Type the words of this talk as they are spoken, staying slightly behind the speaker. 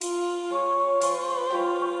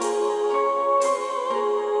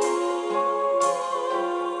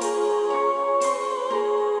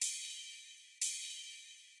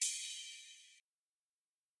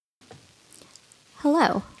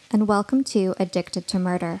and welcome to Addicted to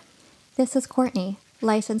Murder. This is Courtney,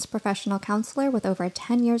 licensed professional counselor with over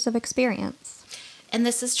 10 years of experience. And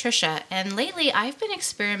this is Tricia, and lately I've been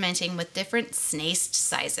experimenting with different snaced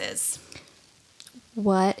sizes.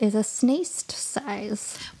 What is a snaced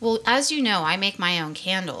size? Well, as you know, I make my own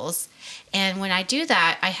candles, and when I do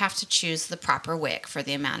that, I have to choose the proper wick for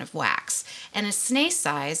the amount of wax. And a snace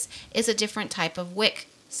size is a different type of wick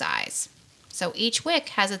size. So each wick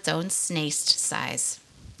has its own snaced size.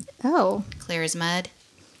 Oh. Clear as mud?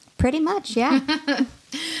 Pretty much, yeah.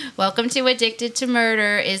 Welcome to Addicted to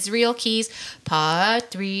Murder, Israel Keys,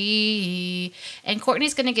 Part 3. And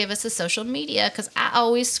Courtney's going to give us a social media because I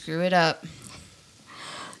always screw it up.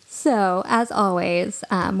 So, as always,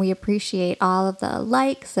 we appreciate all of the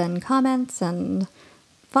likes and comments and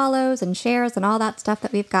follows and shares and all that stuff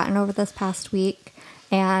that we've gotten over this past week.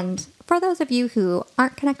 And for those of you who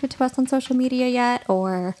aren't connected to us on social media yet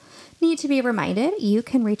or need to be reminded, you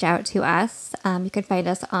can reach out to us. You can find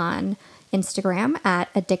us on Instagram at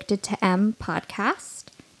Addicted to M Podcast,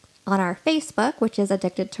 on our Facebook, which is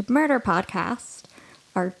Addicted to Murder Podcast,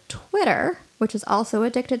 our Twitter, which is also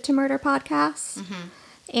Addicted to Murder Podcast. Mm-hmm.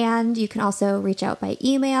 And you can also reach out by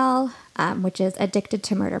email, which is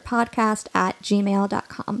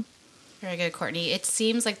addictedtomurderpodcast@gmail.com. Very good, Courtney. It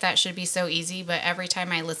seems like that should be so easy, but every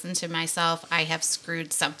time I listen to myself, I have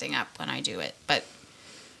screwed something up when I do it. But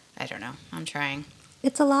I don't know. I'm trying.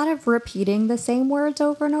 It's a lot of repeating the same words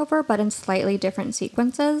over and over, but in slightly different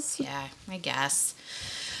sequences. Yeah, I guess.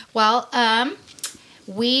 Well,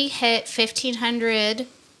 we hit 1,500.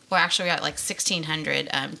 Well, actually, we got like 1,600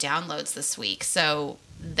 downloads this week. So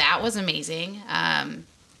that was amazing.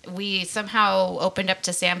 We somehow opened up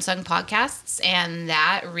to Samsung Podcasts, and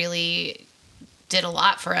that really did a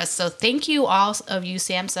lot for us. So thank you all of you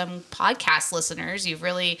Samsung Podcast listeners. You've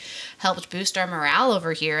really helped boost our morale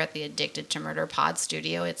over here at the Addicted to Murder Pod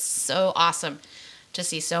Studio. It's so awesome to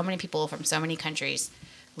see so many people from so many countries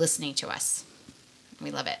listening to us.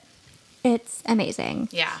 We love it. It's amazing.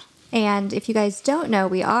 Yeah. And if you guys don't know,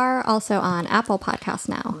 we are also on Apple Podcasts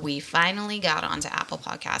now. We finally got onto Apple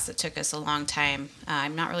Podcasts. It took us a long time.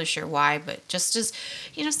 I'm not really sure why, but just as,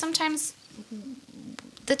 sometimes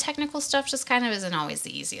the technical stuff just kind of isn't always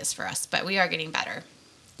the easiest for us, but we are getting better.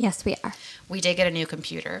 Yes, we are. We did get a new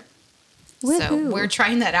computer. Woo-hoo. So we're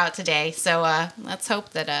trying that out today. So let's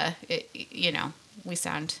hope that, we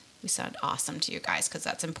sound awesome to you guys because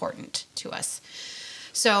that's important to us.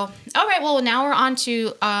 So, all right, well, now we're on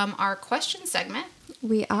to our question segment.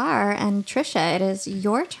 We are, and Tricia, it is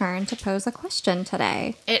your turn to pose a question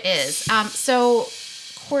today. It is. So,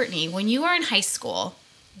 Courtney, when you were in high school,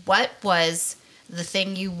 what was the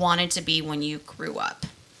thing you wanted to be when you grew up?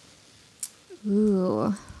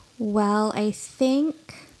 Ooh, well, I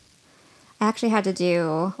think I actually had to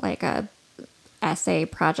do like a essay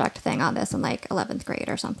project thing on this in like 11th grade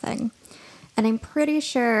or something. And I'm pretty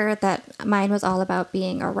sure that mine was all about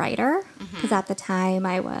being a writer, because at the time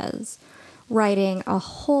I was writing a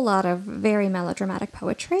whole lot of very melodramatic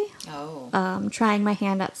poetry. Oh. Trying my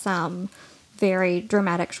hand at some very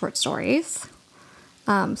dramatic short stories.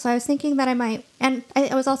 So I was thinking that I might, and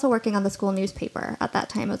I was also working on the school newspaper at that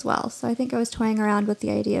time as well. So I think I was toying around with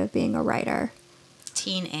the idea of being a writer.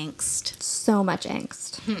 Teen angst. So much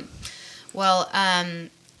angst. Well,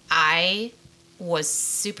 I was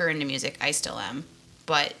super into music. I still am.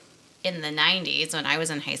 But in the 90s, when I was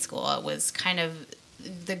in high school, it was kind of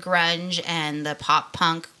the grunge and the pop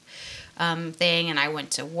punk thing. And I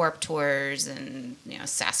went to Warped Tours and,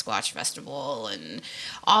 Sasquatch Festival and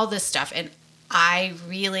all this stuff. And I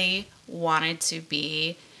really wanted to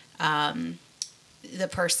be the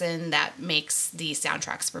person that makes the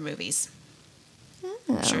soundtracks for movies. Oh.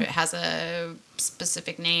 I'm sure it has a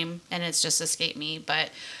specific name and it's just escaped me,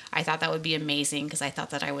 but I thought that would be amazing because I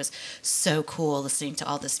thought that I was so cool listening to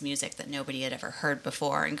all this music that nobody had ever heard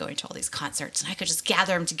before and going to all these concerts, and I could just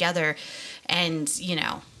gather them together and,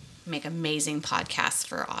 make amazing podcasts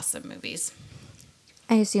for awesome movies.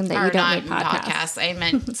 I assume that you don't need podcasts. I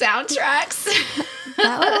meant soundtracks.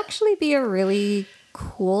 That would actually be a really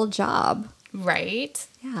cool job. Right?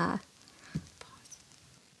 Yeah.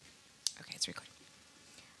 Okay, it's recording.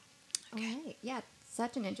 Okay. All right. Yeah,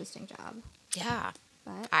 such an interesting job. Yeah.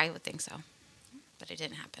 But I would think so. But it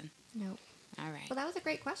didn't happen. Nope. All right. Well, that was a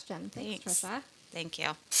great question. Thanks. Tricia. Thank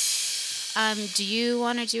you. Do you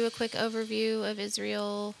want to do a quick overview of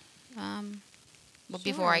Israel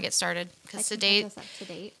before I get started? Because today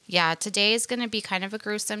is going to be kind of a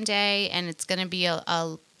gruesome day, and it's going to be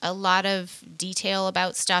a lot of detail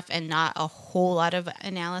about stuff and not a whole lot of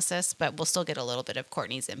analysis, but we'll still get a little bit of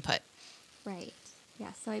Courtney's input. Right.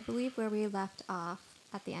 Yeah, so I believe where we left off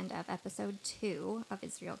at the end of episode 2 of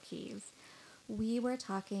Israel Keys, we were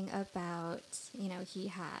talking about, he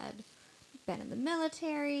had been in the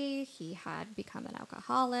military, he had become an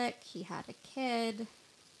alcoholic, he had a kid,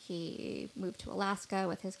 he moved to Alaska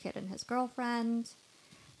with his kid and his girlfriend,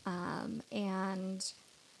 and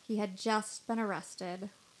he had just been arrested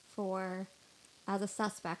as a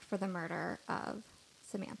suspect for the murder of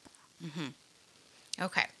Samantha. Mm-hmm.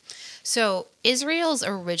 Okay. So Israel's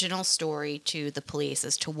original story to the police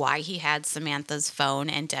as to why he had Samantha's phone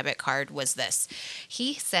and debit card was this.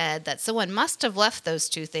 He said that someone must have left those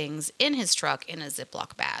two things in his truck in a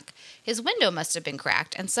Ziploc bag. His window must have been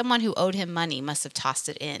cracked, and someone who owed him money must have tossed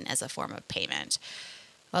it in as a form of payment.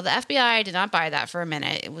 Well, the FBI did not buy that for a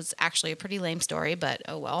minute. It was actually a pretty lame story, but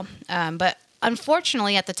oh well. But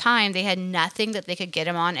unfortunately, at the time, they had nothing that they could get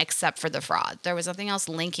him on except for the fraud. There was nothing else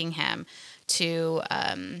linking him to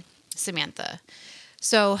Samantha.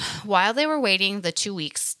 So while they were waiting the 2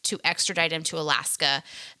 weeks to extradite him to Alaska,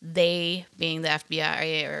 they, being the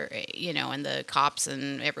FBI, and the cops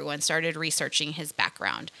and everyone, started researching his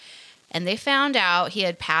background. And they found out he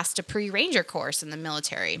had passed a pre-ranger course in the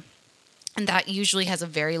military. And that usually has a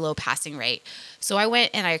very low passing rate. So I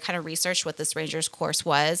went and I kind of researched what this Ranger's course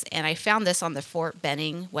was, and I found this on the Fort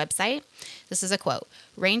Benning website. This is a quote.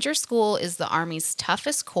 Ranger School is the Army's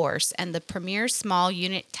toughest course and the premier small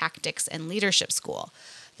unit tactics and leadership school.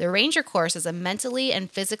 The Ranger course is a mentally and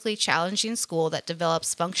physically challenging school that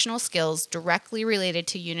develops functional skills directly related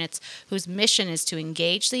to units whose mission is to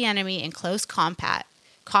engage the enemy in close combat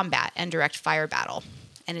and direct fire battle.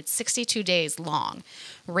 And it's 62 days long.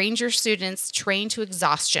 Ranger students train to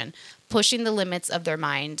exhaustion, pushing the limits of their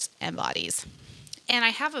minds and bodies. And I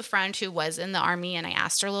have a friend who was in the Army, and I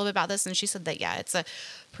asked her a little bit about this, and she said that, yeah, it's a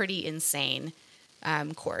pretty insane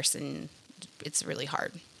course, and it's really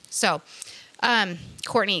hard. So,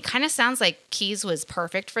 Courtney, kind of sounds like Keys was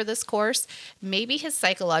perfect for this course. Maybe his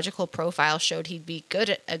psychological profile showed he'd be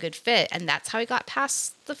a good fit, and that's how he got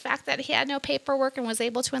past the fact that he had no paperwork and was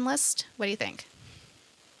able to enlist. What do you think?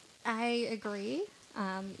 I agree.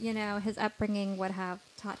 His upbringing would have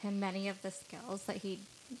taught him many of the skills that he'd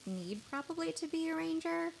need probably to be a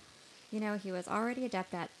ranger. He was already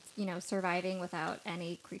adept at, surviving without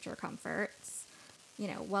any creature comforts.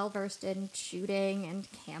 Well-versed in shooting and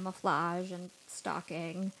camouflage and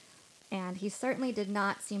stalking. And he certainly did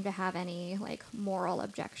not seem to have any, moral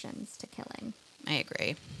objections to killing. I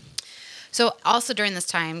agree. So also during this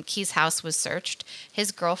time, Key's house was searched.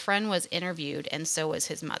 His girlfriend was interviewed, and so was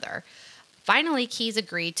his mother. Finally, Keys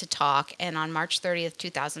agreed to talk, and on March 30th,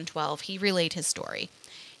 2012, he relayed his story.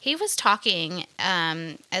 He was talking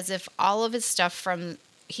as if all of his stuff from...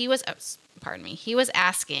 He was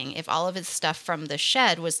asking if all of his stuff from the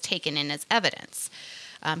shed was taken in as evidence.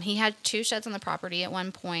 He had 2 sheds on the property at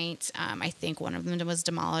one point. I think one of them was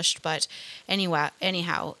demolished, but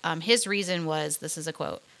anyhow, his reason was, this is a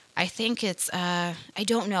quote, I think it's, I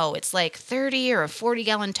don't know, it's like 30 or a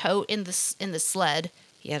 40-gallon tote in the sled.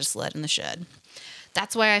 He had a sled in the shed.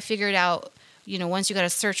 That's why I figured out, once you got a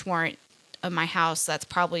search warrant of my house, that's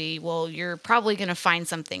probably, you're probably going to find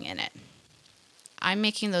something in it. I'm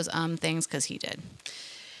making those things because he did.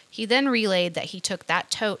 He then relayed that he took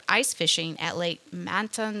that tote ice fishing at Lake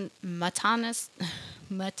Matanuska,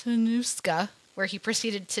 where he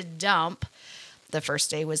proceeded to dump. The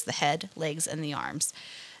first day was the head, legs, and the arms.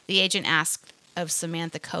 The agent asked of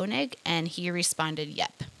Samantha Koenig, and he responded,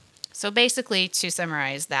 yep. So basically, to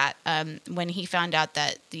summarize that, when he found out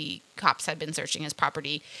that the cops had been searching his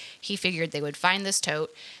property, he figured they would find this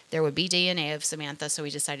tote. There would be DNA of Samantha, so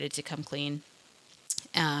he decided to come clean.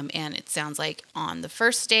 And it sounds like on the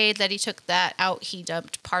first day that he took that out, he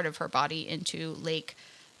dumped part of her body into Lake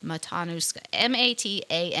Matanuska,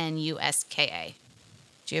 Matanuska.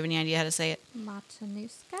 Do you have any idea how to say it?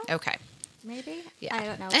 Matanuska? Okay. Maybe? Yeah. I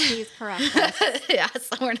don't know. Please correct us. Yeah,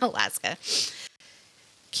 somewhere in Alaska.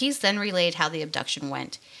 Keys then relayed how the abduction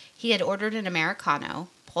went. He had ordered an Americano,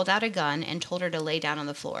 pulled out a gun, and told her to lay down on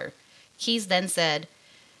the floor. Keys then said,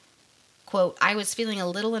 quote, I was feeling a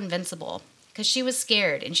little invincible because she was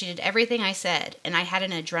scared and she did everything I said, and I had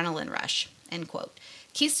an adrenaline rush, end quote.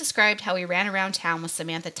 Keys described how he ran around town with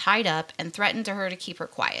Samantha tied up and threatened to her to keep her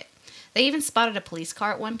quiet. They even spotted a police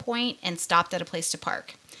car at one point and stopped at a place to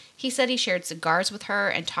park. He said he shared cigars with her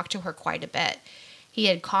and talked to her quite a bit. He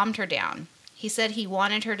had calmed her down. He said he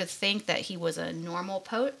wanted her to think that he was a normal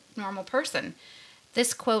person.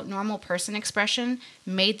 This, quote, normal person expression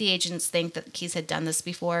made the agents think that Keys had done this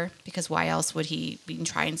before, because why else would he be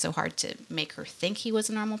trying so hard to make her think he was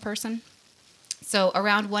a normal person? So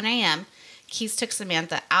around 1 a.m., Keys took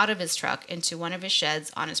Samantha out of his truck into one of his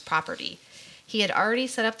sheds on his property. He had already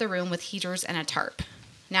set up the room with heaters and a tarp.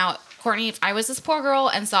 Now, Courtney, if I was this poor girl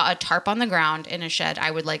and saw a tarp on the ground in a shed, I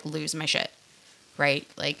would like lose my shit, right?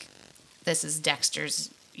 Like, this is Dexter's,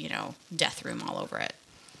 death room all over it.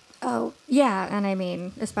 Oh, yeah. And I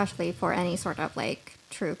mean, especially for any sort of like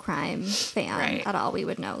true crime fan Right. at all, we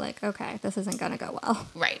would know like, okay, this isn't going to go well.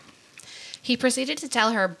 Right. He proceeded to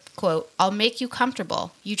tell her, quote, "I'll make you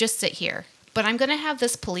comfortable. You just sit here. But I'm going to have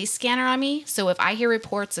this police scanner on me, so if I hear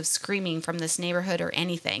reports of screaming from this neighborhood or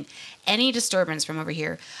anything, any disturbance from over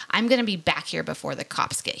here, I'm going to be back here before the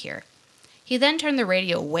cops get here." He then turned the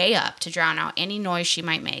radio way up to drown out any noise she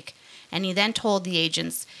might make, and he then told the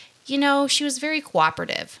agents, she was very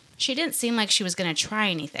cooperative. She didn't seem like she was going to try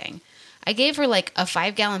anything. I gave her like a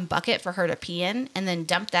 5-gallon bucket for her to pee in and then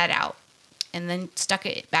dumped that out, and then stuck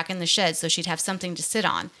it back in the shed so she'd have something to sit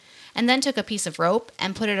on, and then took a piece of rope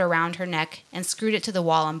and put it around her neck and screwed it to the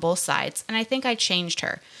wall on both sides, and I think I changed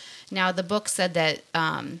her. Now, the book said that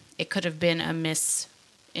it could have been a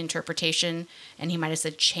misinterpretation, and he might have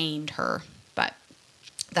said chained her, but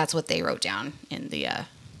that's what they wrote down in the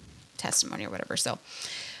testimony or whatever. So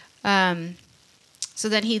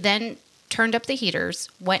then he then turned up the heaters,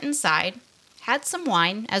 went inside, had some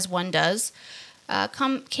wine, as one does,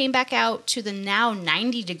 came back out to the now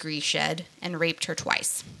 90-degree shed and raped her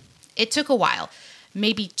twice. It took a while,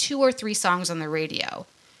 maybe 2 or 3 songs on the radio.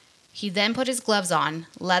 He then put his gloves on,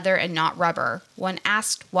 leather and not rubber. When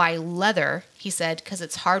asked why leather, he said, "'Cause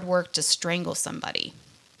it's hard work to strangle somebody."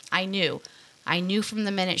 I knew from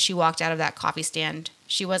the minute she walked out of that coffee stand,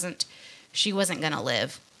 she wasn't going to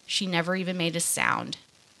live. She never even made a sound.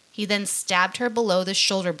 He then stabbed her below the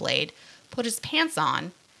shoulder blade, put his pants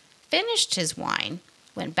on, finished his wine,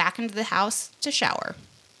 went back into the house to shower.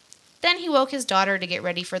 Then he woke his daughter to get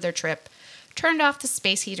ready for their trip, turned off the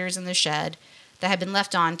space heaters in the shed that had been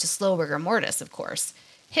left on to slow rigor mortis, of course,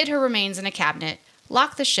 hid her remains in a cabinet,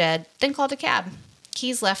 locked the shed, then called a cab.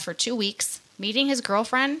 Keys left for 2 weeks, meeting his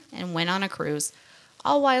girlfriend, and went on a cruise,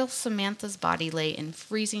 all while Samantha's body lay in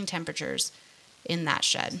freezing temperatures in that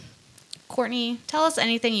shed. Courtney, tell us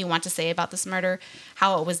anything you want to say about this murder,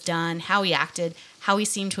 how it was done, how he acted, how he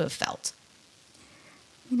seemed to have felt.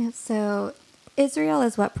 So Israel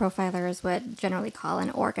is what profilers would generally call an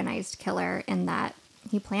organized killer, in that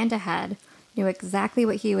he planned ahead, knew exactly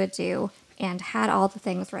what he would do, and had all the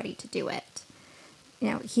things ready to do it.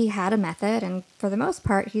 He had a method, and for the most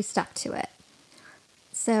part, he stuck to it.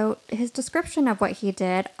 So his description of what he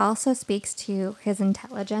did also speaks to his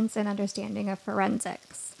intelligence and understanding of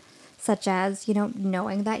forensics, such as,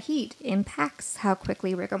 knowing that heat impacts how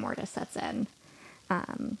quickly rigor mortis sets in.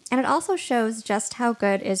 And it also shows just how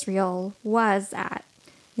good Israel was at,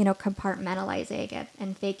 compartmentalizing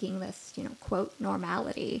and faking this, quote,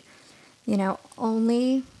 normality.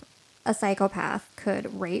 Only a psychopath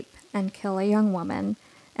could rape and kill a young woman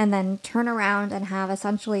and then turn around and have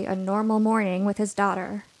essentially a normal morning with his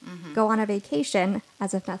daughter, go on a vacation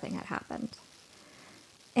as if nothing had happened.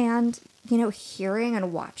 And, hearing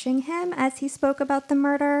and watching him as he spoke about the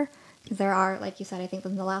murder, there are, like you said, I think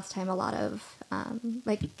in the last time, a lot of,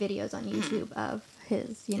 videos on YouTube of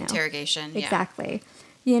his, interrogation. Exactly.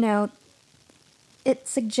 It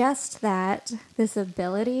suggests that this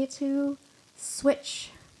ability to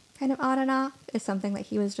switch kind of on and off is something that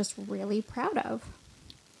he was just really proud of.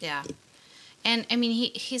 Yeah. And, I mean,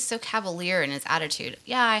 he's so cavalier in his attitude.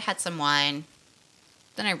 Yeah, I had some wine.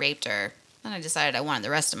 Then I raped her. Then I decided I wanted the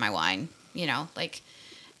rest of my wine.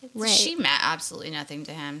 Right. She meant absolutely nothing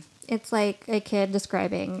to him. It's like a kid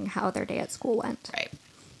describing how their day at school went. Right.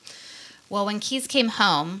 Well, when Keyes came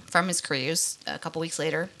home from his cruise a couple weeks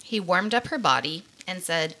later, he warmed up her body and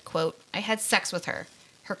said, quote, "I had sex with her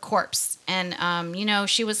corpse, and,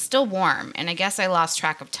 she was still warm, and I guess I lost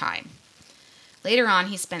track of time." Later on,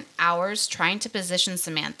 he spent hours trying to position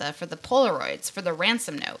Samantha for the Polaroids for the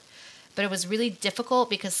ransom note, but it was really difficult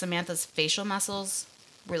because Samantha's facial muscles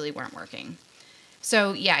really weren't working.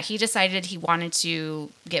 So, yeah, he decided he wanted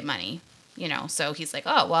to get money, so he's like,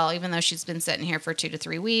 oh, well, even though she's been sitting here for 2 to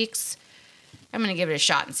 3 weeks, I'm going to give it a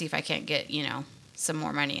shot and see if I can't get, some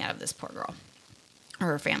more money out of this poor girl or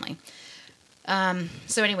her family.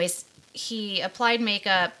 So anyways, he applied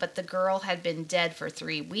makeup, but the girl had been dead for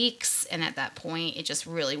 3 weeks, and at that point, it just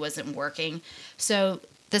really wasn't working. So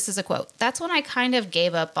this is a quote. "That's when I kind of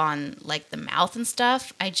gave up on, the mouth and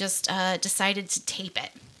stuff. I just decided to tape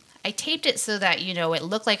it. I taped it so that, it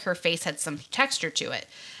looked like her face had some texture to it,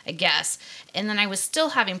 I guess. And then I was still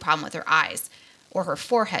having a problem with her eyes or her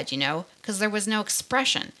forehead, because there was no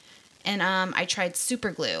expression. And I tried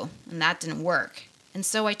super glue, and that didn't work. And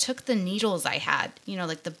so I took the needles I had,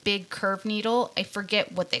 the big curved needle. I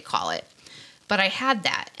forget what they call it. But I had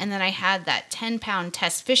that. And then I had that 10-pound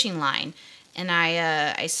test fishing line. and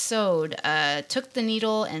I sewed, took the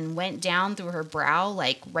needle and went down through her brow,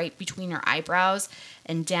 like right between her eyebrows,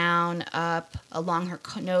 and down, up, along her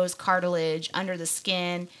nose cartilage, under the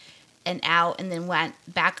skin, and out, and then went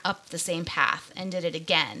back up the same path and did it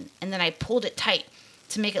again. And then I pulled it tight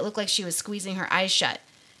to make it look like she was squeezing her eyes shut.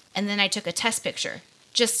 And then I took a test picture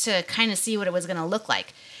just to kind of see what it was going to look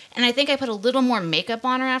like. And I think I put a little more makeup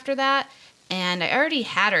on her after that. And I already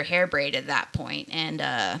had her hair braided at that point. And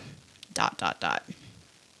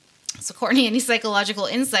So, Courtney, any psychological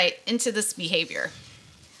insight into this behavior?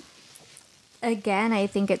 Again, I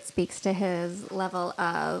think it speaks to his level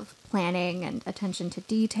of planning and attention to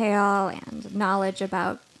detail and knowledge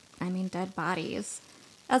about, dead bodies,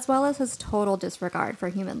 as well as his total disregard for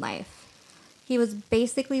human life. He was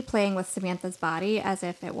basically playing with Samantha's body as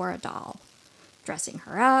if it were a doll, dressing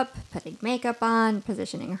her up, putting makeup on,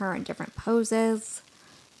 positioning her in different poses.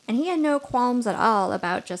 And he had no qualms at all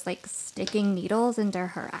about just sticking needles into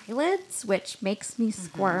her eyelids, which makes me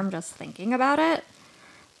squirm just thinking about it.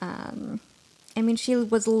 She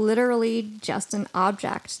was literally just an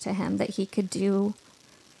object to him that he could do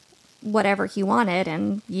whatever he wanted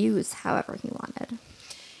and use however he wanted.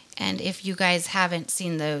 And if you guys haven't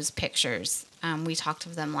seen those pictures, we talked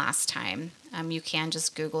of them last time. You can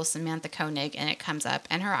just Google Samantha Koenig and it comes up.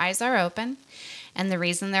 And her eyes are open. And the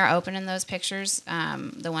reason they're open in those pictures,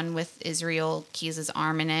 the one with Israel Keys'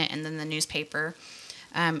 arm in it and then the newspaper,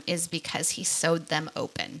 is because he sewed them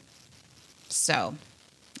open. So,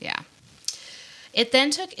 yeah. It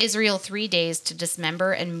then took Israel 3 days to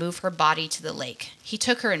dismember and move her body to the lake. He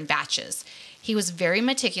took her in batches. He was very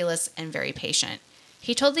meticulous and very patient.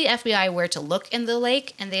 He told the FBI where to look in the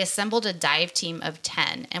lake, and they assembled a dive team of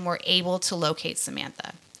 10 and were able to locate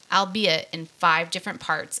Samantha, albeit in 5 different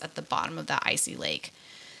parts at the bottom of that icy lake.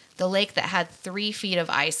 The lake that had 3 feet of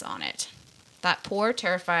ice on it. That poor,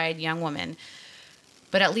 terrified young woman.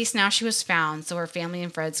 But at least now she was found, so her family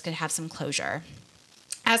and friends could have some closure.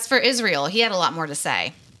 As for Israel, he had a lot more to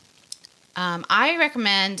say. I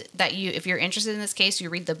recommend that you, if you're interested in this case, you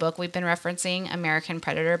read the book we've been referencing, American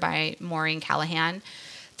Predator by Maureen Callahan.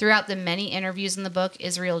 Throughout the many interviews in the book,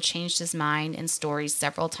 Israel changed his mind and stories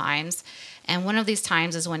several times. And one of these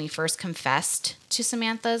times is when he first confessed to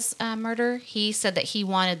Samantha's murder. He said that he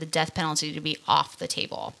wanted the death penalty to be off the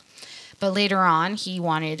table. But later on, he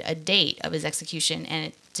wanted a date of his execution and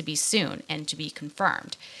it to be soon and to be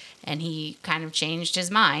confirmed. And he kind of changed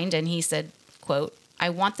his mind and he said, quote,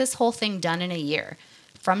 "I want this whole thing done in a year,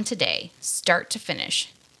 from today, start to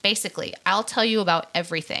finish. Basically, I'll tell you about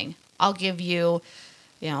everything. I'll give you,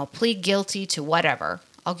 plead guilty to whatever.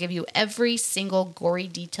 I'll give you every single gory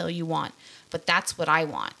detail you want, but that's what I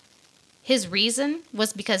want." His reason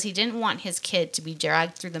was because he didn't want his kid to be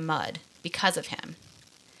dragged through the mud because of him.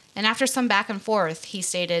 And after some back and forth, he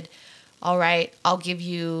stated, "All right, I'll give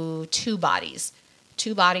you 2 bodies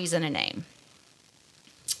and a name."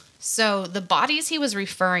 So the bodies he was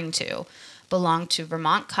referring to belonged to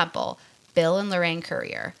Vermont couple Bill and Lorraine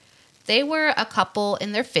Currier. They were a couple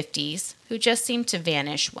in their 50s who just seemed to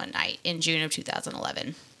vanish one night in June of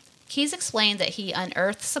 2011. Keyes explained that he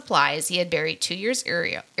unearthed supplies he had buried 2 years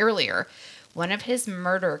earlier, one of his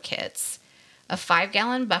murder kits, a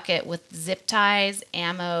 5-gallon bucket with zip ties,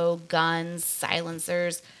 ammo, guns,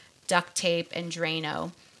 silencers, duct tape, and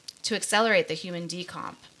Drano to accelerate the human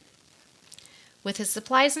decomp. With his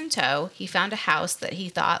supplies in tow, he found a house that he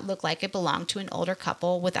thought looked like it belonged to an older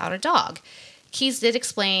couple without a dog. Keyes did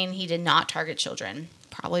explain he did not target children,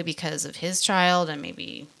 probably because of his child and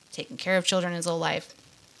maybe taking care of children his whole life.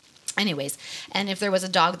 Anyways, and if there was a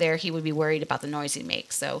dog there, he would be worried about the noise he'd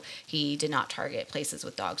make, so he did not target places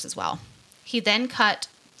with dogs as well. He then cut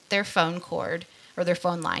their phone cord or their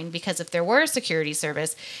phone line because if there were a security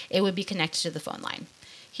service, it would be connected to the phone line.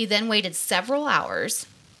 He then waited several hours,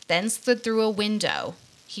 then slid through a window.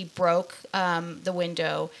 He broke the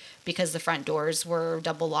window because the front doors were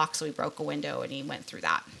double locked, so he broke a window and he went through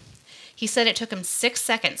that. He said it took him 6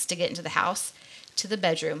 seconds to get into the house, to the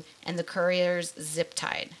bedroom, and the Curriers zip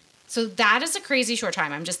tied. So that is a crazy short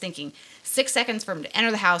time. I'm just thinking 6 seconds for him to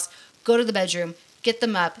enter the house, go to the bedroom, get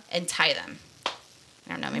them up, and tie them.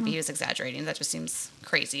 I don't know, maybe he was exaggerating. That just seems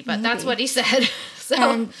crazy, but that's what he said. So,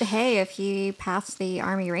 and hey, if he passed the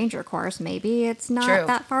Army Ranger course, maybe it's not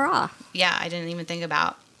that far off. Yeah, I didn't even think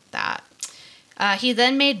about that. He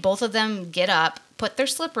then made both of them get up, put their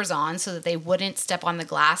slippers on so that they wouldn't step on the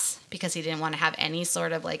glass because he didn't want to have any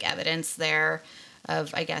sort of evidence there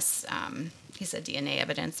of, I guess, he said DNA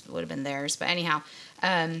evidence would have been theirs. But anyhow,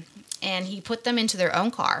 and he put them into their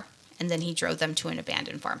own car and then he drove them to an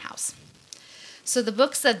abandoned farmhouse. So the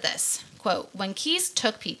book said this, quote, "When Keyes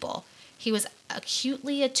took people, He was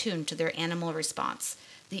acutely attuned to their animal response.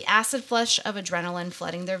 The acid flush of adrenaline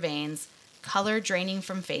flooding their veins, color draining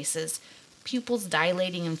from faces, pupils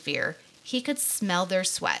dilating in fear. He could smell their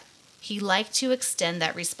sweat. He liked to extend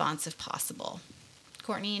that response if possible.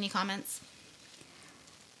 Courtney, any comments?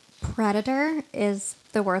 Predator is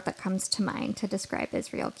the word that comes to mind to describe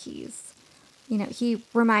Israel Keyes. You know, he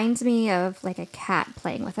reminds me of like a cat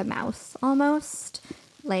playing with a mouse almost,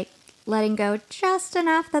 like letting go just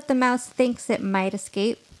enough that the mouse thinks it might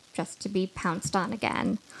escape just to be pounced on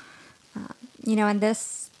again. And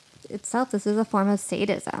this itself, this is a form of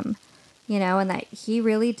sadism, and that he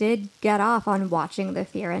really did get off on watching the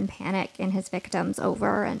fear and panic in his victims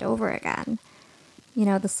over and over again.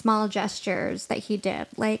 The small gestures that he did,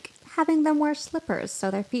 like having them wear slippers so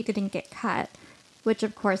their feet didn't get cut, which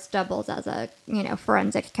of course doubles as a,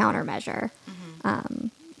 forensic countermeasure. Mm-hmm.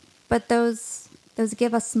 But those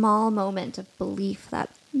give a small moment of belief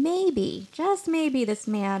that maybe, just maybe, this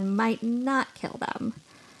man might not kill them,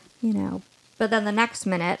 But then the next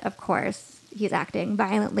minute, of course, he's acting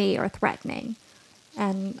violently or threatening.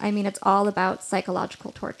 And I mean, it's all about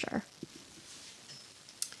psychological torture.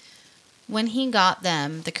 When he got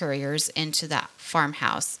them, the couriers, into that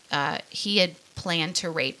farmhouse, he had planned to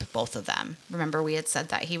rape both of them. Remember, we had said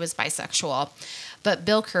that he was bisexual. But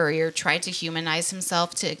Bill Courier tried to humanize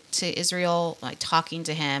himself to Israel, like talking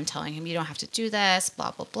to him, telling him, you don't have to do this,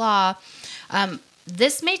 blah, blah, blah.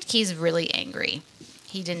 This made Keyes really angry.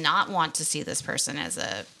 He did not want to see this person as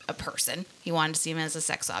a person. He wanted to see him as a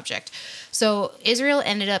sex object. So Israel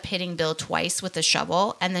ended up hitting Bill twice with a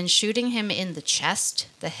shovel and then shooting him in the chest,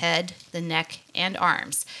 the head, the neck, and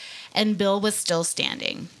arms. And Bill was still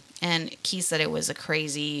standing. And Keyes said it was a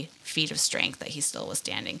crazy feat of strength that he still was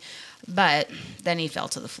standing. But then he fell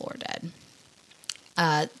to the floor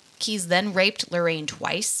dead. Keyes then raped Lorraine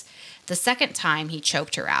twice. The second time, he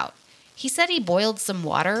choked her out. He said he boiled some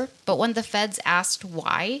water, but when the feds asked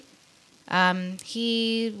why,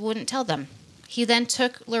 he wouldn't tell them. He then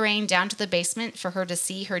took Lorraine down to the basement for her to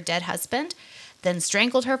see her dead husband, then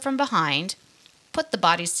strangled her from behind, put the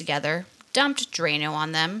bodies together, dumped Drano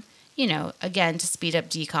on them, again to speed up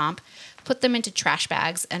decomp, put them into trash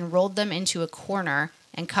bags, and rolled them into a corner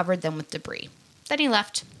and covered them with debris. Then he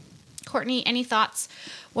left. Courtney, any thoughts?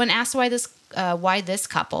 When asked why this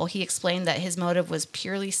couple, he explained that his motive was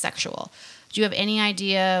purely sexual. Do you have any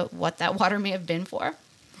idea what that water may have been for?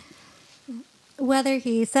 Whether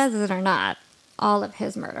he says it or not, all of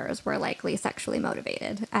his murders were likely sexually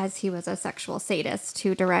motivated, as he was a sexual sadist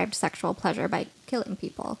who derived sexual pleasure by killing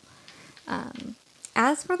people.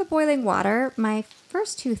 As for the boiling water, my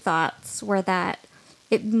first two thoughts were that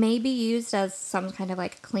it may be used as some kind of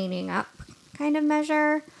like cleaning up kind of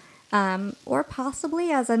measure, or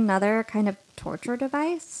possibly as another kind of torture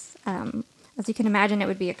device. As you can imagine, it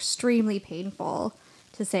would be extremely painful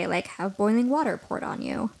to say, like, have boiling water poured on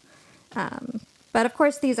you. But of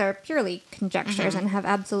course, these are purely conjectures and have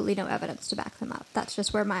absolutely no evidence to back them up. That's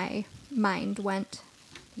just where my mind went.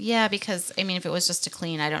 Yeah, because, I mean, if it was just to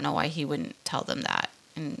clean, I don't know why he wouldn't tell them that.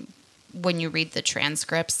 And when you read the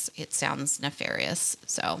transcripts, it sounds nefarious.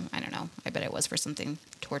 So, I don't know. I bet it was for something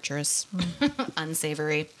torturous,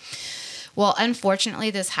 unsavory. Well, unfortunately,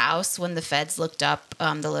 this house, when the feds looked up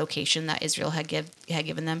the location that Israel had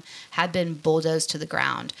given them, had been bulldozed to the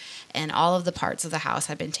ground. And all of the parts of the house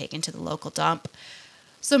had been taken to the local dump.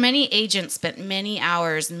 So many agents spent many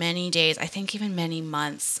hours, many days, I think even many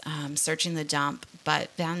months, searching the dump, but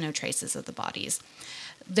found no traces of the bodies.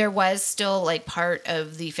 There was still like part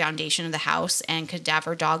of the foundation of the house, and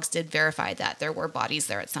cadaver dogs did verify that there were bodies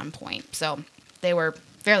there at some point. So they were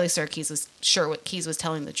fairly sure Keyes was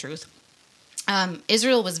telling the truth.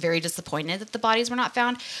 Israel was very disappointed that the bodies were not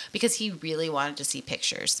found because he really wanted to see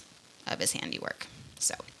pictures of his handiwork.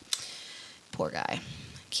 So, poor guy.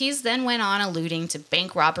 Keyes then went on alluding to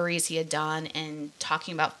bank robberies he had done and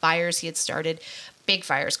talking about fires he had started. Big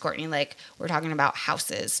fires, Courtney, like we're talking about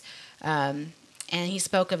houses. And he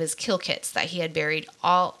spoke of his kill kits that he had buried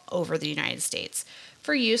all over the United States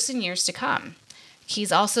for use in years to come.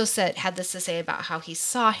 Keyes also had this to say about how he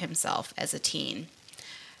saw himself as a teen.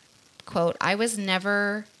 Quote, I was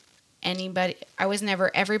never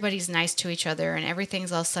everybody's nice to each other and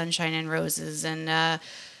everything's all sunshine and roses. And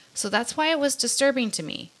so that's why it was disturbing to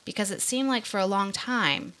me, because it seemed like for a long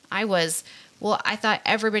time I thought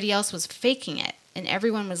everybody else was faking it and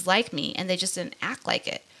everyone was like me and they just didn't act like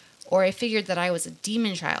it. Or I figured that I was a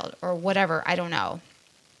demon child or whatever. I don't know.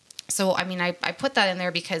 So, I mean, I put that in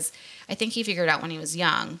there because I think he figured out when he was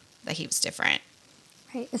young that he was different.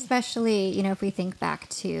 Right. Especially, if we think back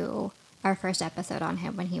to our first episode on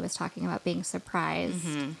him when he was talking about being surprised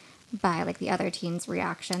by like the other teens'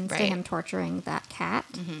 reactions to Right. him torturing that cat.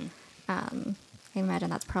 I imagine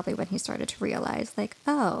that's probably when he started to realize, like,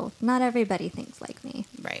 oh, not everybody thinks like me.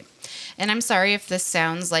 Right. And I'm sorry if this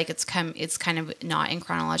sounds like it's kind of not in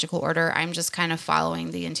chronological order. I'm just kind of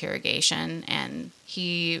following the interrogation, and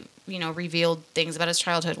he, revealed things about his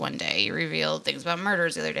childhood one day. He revealed things about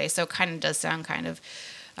murders the other day. So it kind of does sound kind of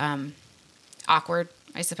awkward,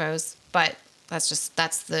 I suppose. But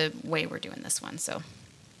that's the way we're doing this one. So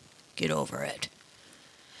get over it.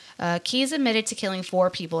 Keyes admitted to killing 4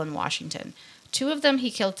 people in Washington. 2 of them he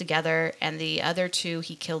killed together, and the other 2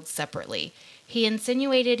 he killed separately. He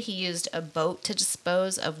insinuated he used a boat to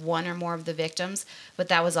dispose of 1 or more of the victims, but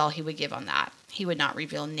that was all he would give on that. He would not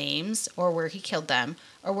reveal names, or where he killed them,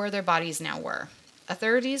 or where their bodies now were.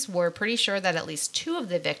 Authorities were pretty sure that at least 2 of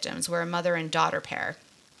the victims were a mother and daughter pair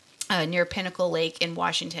near Pinnacle Lake in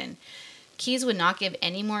Washington. Keyes would not give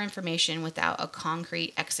any more information without a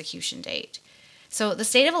concrete execution date. So the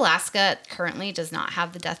state of Alaska currently does not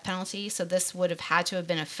have the death penalty, so this would have had to have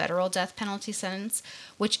been a federal death penalty sentence,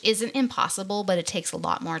 which isn't impossible, but it takes a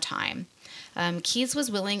lot more time. Keyes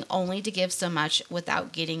was willing only to give so much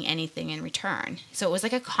without getting anything in return. So it was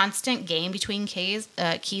like a constant game between Keyes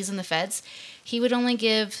and the feds. He would only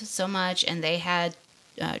give so much, and they had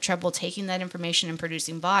trouble taking that information and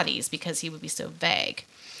producing bodies because he would be so vague.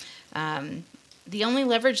 The only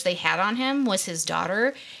leverage they had on him was his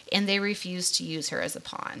daughter, and they refused to use her as a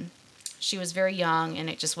pawn. She was very young, and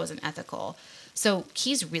it just wasn't ethical. So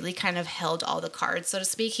Keyes really kind of held all the cards, so to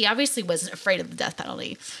speak. He obviously wasn't afraid of the death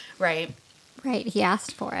penalty, right? Right, he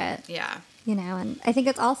asked for it. Yeah. And I think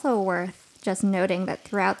it's also worth just noting that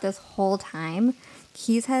throughout this whole time,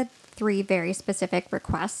 Keyes had 3 very specific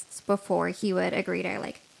requests before he would agree to,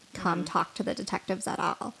 like, come talk to the detectives at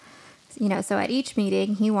all. So at each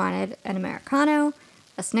meeting, he wanted an Americano,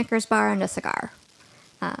 a Snickers bar, and a cigar.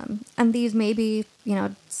 And these may be,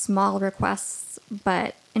 small requests,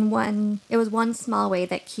 but it was one small way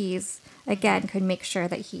that Keyes, again, could make sure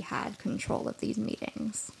that he had control of these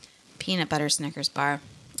meetings. Peanut butter Snickers bar.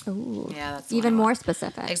 Ooh. Yeah, that's the even one I more want.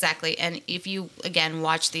 specific. Exactly. And if you, again,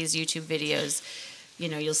 watch these YouTube videos,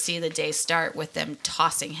 you'll see the day start with them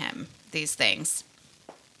tossing him these things.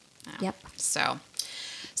 Yep. So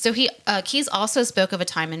Keyes also spoke of a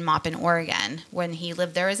time in Maupin, Oregon, when he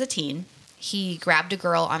lived there as a teen. He grabbed a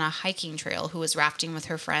girl on a hiking trail who was rafting with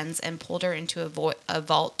her friends and pulled her into a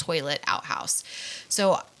vault toilet outhouse.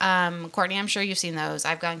 So, Courtney, I'm sure you've seen those.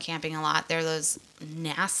 I've gone camping a lot. They're those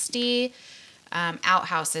nasty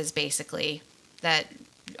outhouses, basically, that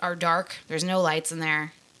are dark. There's no lights in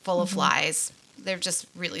there, full of flies. They're just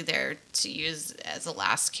really there to use as a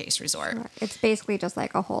last case resort. Sure. It's basically just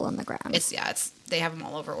like a hole in the ground. They have them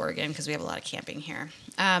all over Oregon because we have a lot of camping here.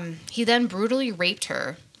 He then brutally raped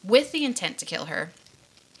her with the intent to kill her.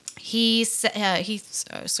 He said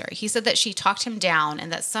that she talked him down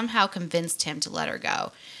and that somehow convinced him to let her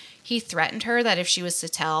go. He threatened her that if she was to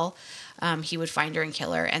tell, he would find her and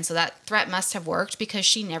kill her. And so that threat must have worked because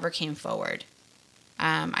she never came forward.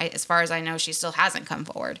 As far as I know, she still hasn't come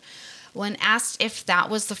forward. When asked if that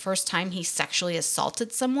was the first time he sexually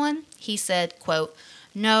assaulted someone, he said, quote,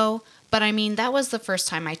 "No, but I mean, that was the first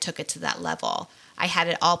time I took it to that level. I had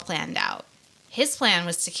it all planned out." His plan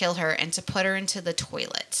was to kill her and to put her into the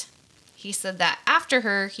toilet. He said that after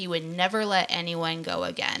her, he would never let anyone go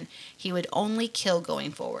again. He would only kill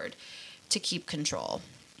going forward to keep control.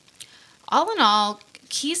 All in all,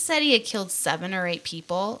 Keyes said he had killed 7 or 8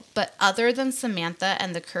 people, but other than Samantha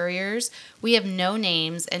and the couriers, we have no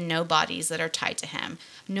names and no bodies that are tied to him.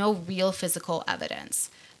 No real physical evidence.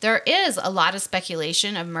 There is a lot of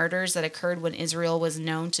speculation of murders that occurred when Israel was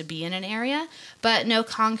known to be in an area, but no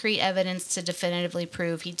concrete evidence to definitively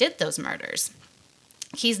prove he did those murders.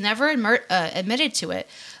 He's never admitted to it,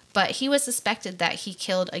 but he was suspected that he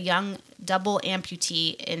killed a young double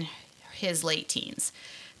amputee in his late teens.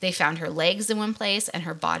 They found her legs in one place and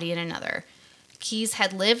her body in another. Keyes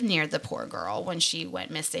had lived near the poor girl when she went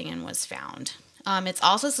missing and was found. It's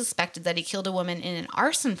also suspected that he killed a woman in an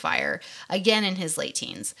arson fire, again in his late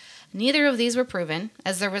teens. Neither of these were proven,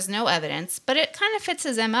 as there was no evidence, but it kind of fits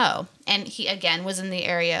his MO, and he, again, was in the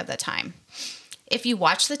area at the time. If you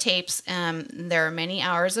watch the tapes, there are many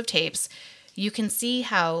hours of tapes, you can see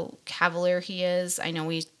how cavalier he is. I know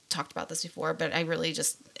we talked about this before, but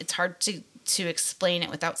it's hard to explain it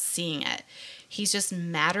without seeing it. He's just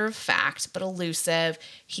matter of fact, but elusive.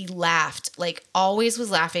 He laughed, always was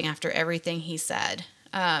laughing after everything he said.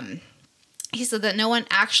 He said that no one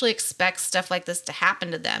actually expects stuff like this to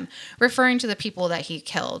happen to them, referring to the people that he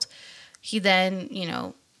killed. He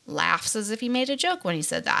then, laughs as if he made a joke when he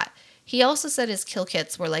said that. He also said his kill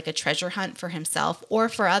kits were like a treasure hunt for himself or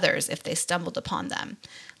for others if they stumbled upon them,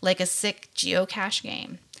 like a sick geocache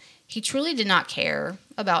game. He truly did not care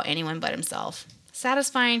about anyone but himself,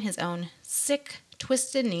 satisfying his own sick,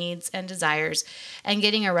 twisted needs and desires and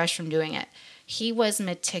getting a rush from doing it. He was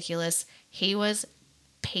meticulous, he was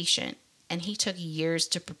patient, and he took years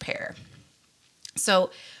to prepare. So,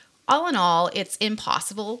 all in all, it's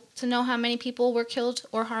impossible to know how many people were killed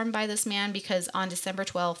or harmed by this man because on December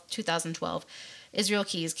 12th, 2012, Israel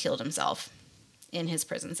Keyes killed himself in his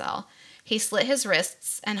prison cell. He slit his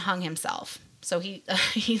wrists and hung himself. So he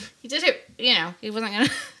did it, he wasn't going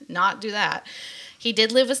to not do that. He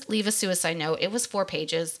did leave a suicide note. It was 4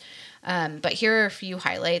 pages, but here are a few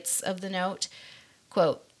highlights of the note.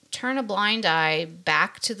 Quote, "Turn a blind eye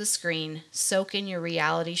back to the screen, soak in your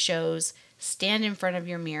reality shows, stand in front of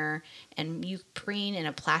your mirror, and you preen in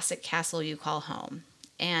a plastic castle you call home.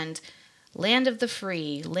 And land of the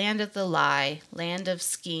free, land of the lie, land of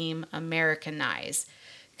scheme, Americanize.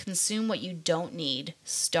 Consume what you don't need,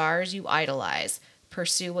 stars you idolize,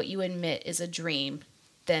 pursue what you admit is a dream,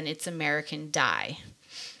 then it's American die."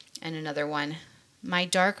 And another one, "My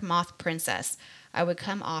dark moth princess, I would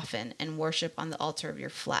come often and worship on the altar of your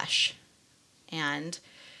flesh." And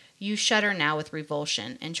 "You shudder now with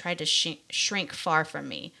revulsion and try to shrink far from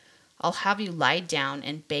me. I'll have you lie down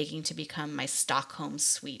and begging to become my Stockholm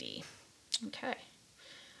sweetie." Okay.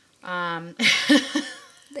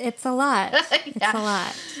 It's a lot. It's Yeah. a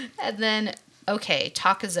lot. And then, okay,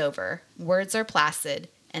 talk is over. Words are placid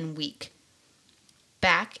and weak.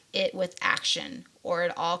 Back it with action, or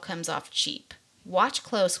it all comes off cheap. Watch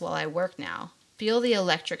close while I work now. Feel the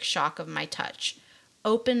electric shock of my touch.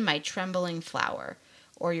 Open my trembling flower,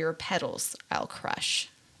 or your petals I'll crush.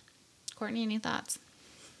 Courtney, any thoughts?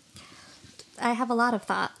 I have a lot of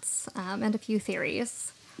thoughts and a few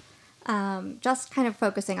theories. Just kind of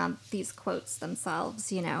focusing on these quotes themselves,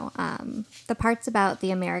 the parts about the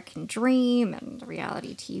American dream and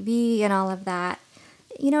reality TV and all of that,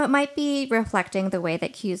 it might be reflecting the way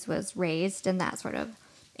that Hughes was raised in that sort of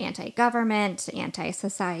anti-government,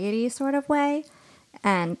 anti-society sort of way.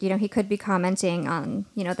 And, he could be commenting on,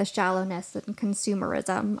 the shallowness and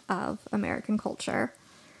consumerism of American culture.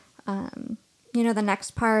 The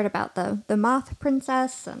next part about the moth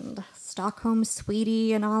princess and Stockholm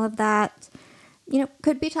sweetie and all of that,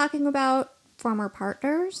 could be talking about former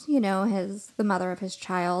partners. The mother of his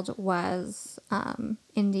child was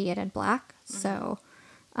Indian and black, so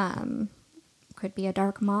could be a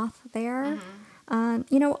dark moth there.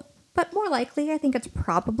 But more likely, I think it's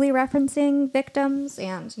probably referencing victims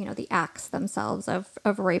and, the acts themselves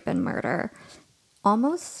of rape and murder,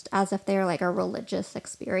 almost as if they're like a religious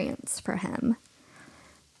experience for him.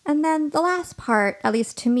 And then the last part, at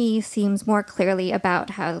least to me, seems more clearly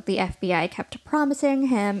about how the FBI kept promising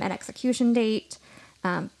him an execution date,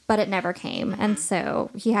 but it never came. And so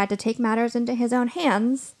he had to take matters into his own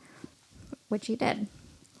hands, which he did.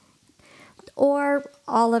 Or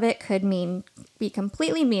all of it could be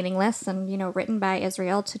completely meaningless and, written by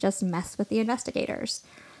Israel to just mess with the investigators.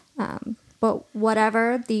 But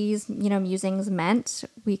whatever these, musings meant,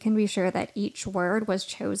 we can be sure that each word was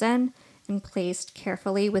chosen and placed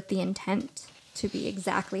carefully with the intent to be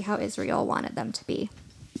exactly how Israel wanted them to be.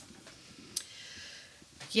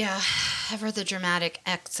 Yeah, ever the dramatic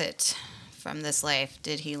exit from this life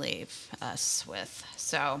did he leave us with.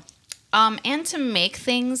 So, and to make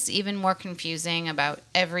things even more confusing about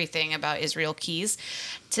everything about Israel Keyes,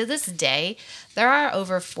 to this day, there are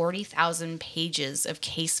over 40,000 pages of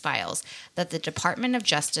case files that the Department of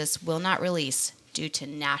Justice will not release due to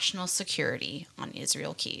national security on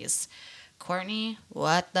Israel Keyes. Courtney,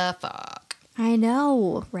 what the fuck? I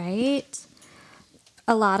know, right?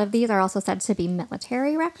 A lot of these are also said to be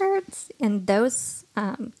military records, and those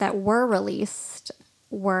that were released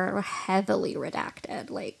were heavily redacted,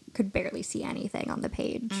 like could barely see anything on the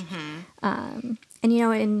page. And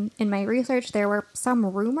in my research, there were some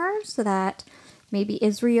rumors that maybe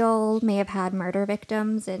Israel may have had murder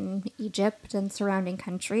victims in Egypt and surrounding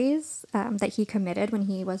countries that he committed when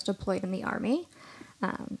he was deployed in the army.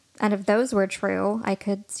 And if those were true, I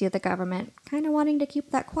could see the government kind of wanting to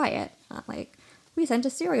keep that quiet. Like, we sent a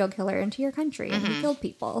serial killer into your country and he killed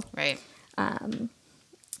people. Right. And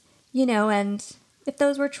if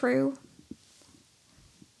those were true,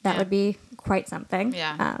 that would be quite something.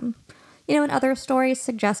 Yeah. And other stories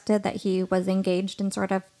suggested that he was engaged in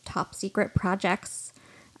sort of top secret projects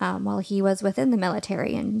while he was within the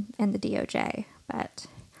military and the DOJ. But,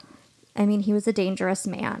 he was a dangerous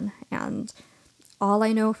man. And all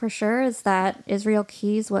I know for sure is that Israel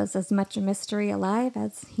Keyes was as much a mystery alive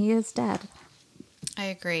as he is dead. I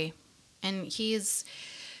agree. And he's,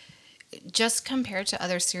 just compared to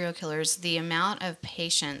other serial killers, the amount of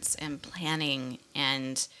patience and planning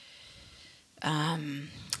and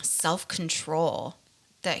self-control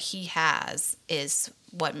that he has is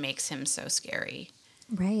what makes him so scary.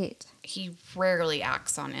 Right. He rarely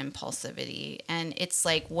acts on impulsivity. And it's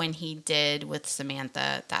like when he did with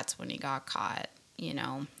Samantha, that's when he got caught, you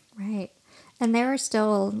know? Right. And there are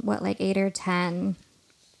still, what, like 8 or 10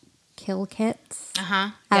 kill kits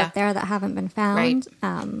out there that haven't been found.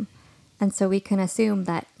 Right. And so we can assume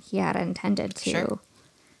that he had intended to. Sure.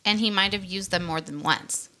 And he might have used them more than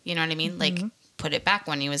once. You know what I mean? Like, put it back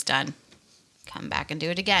when he was done. Come back and do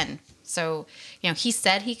it again. So, you know, he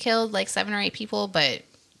said he killed like 7 or 8 people, but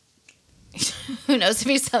who knows if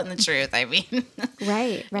he's telling the truth? I mean,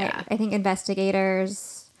 Right. Yeah. I think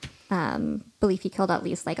investigators believe he killed at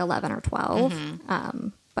least like 11 or 12.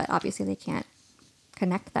 But obviously they can't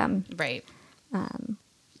connect them. Right.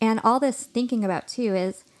 And all this thinking about, too,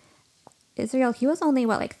 is Israel, he was only,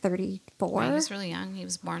 what, like 34? Right, he was really young. He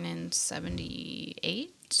was born in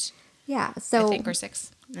 78. Yeah. So I think, or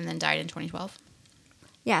 6, and then died in 2012.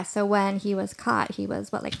 Yeah, so when he was caught, he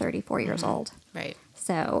was, what, like 34 years old? Right.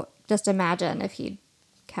 So just imagine if he'd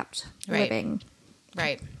kept living.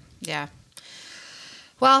 Right. Yeah.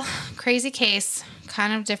 Well, crazy case,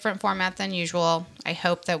 kind of different format than usual. I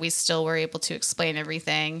hope that we still were able to explain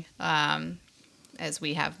everything as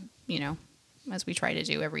we have, you know, as we try to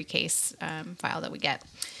do every case file that we get.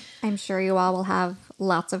 I'm sure you all will have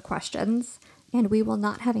lots of questions, and we will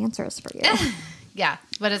not have answers for you. Yeah,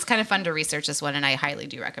 but it's kind of fun to research this one, and I highly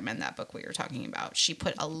do recommend that book we were talking about. She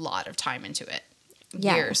put a lot of time into it.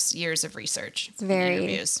 Yeah. Years of research. It's very,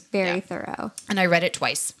 interviews. very thorough. And I read it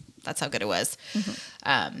twice. That's how good it was.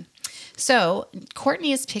 So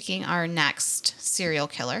Courtney is picking our next serial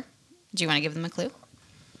killer. Do you want to give them a clue?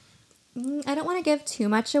 I don't want to give too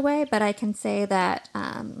much away, but I can say that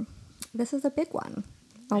this is a big one.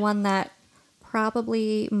 A one that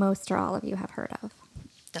probably most or all of you have heard of.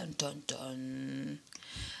 Dun, dun, dun.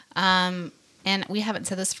 And we haven't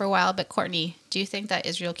said this for a while, but Courtney, do you think that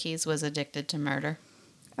Israel Keys was addicted to murder?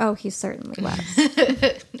 Oh, he certainly was.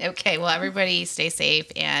 Okay, well, everybody stay safe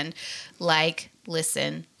and like,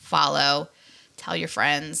 listen, follow, tell your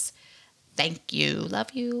friends. Thank you.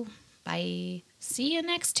 Love you. Bye. See you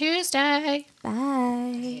next Tuesday. Bye.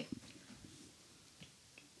 Okay.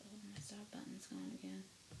 Oh, my stop button's gone again.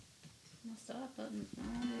 My stop button's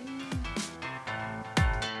gone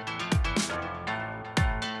again.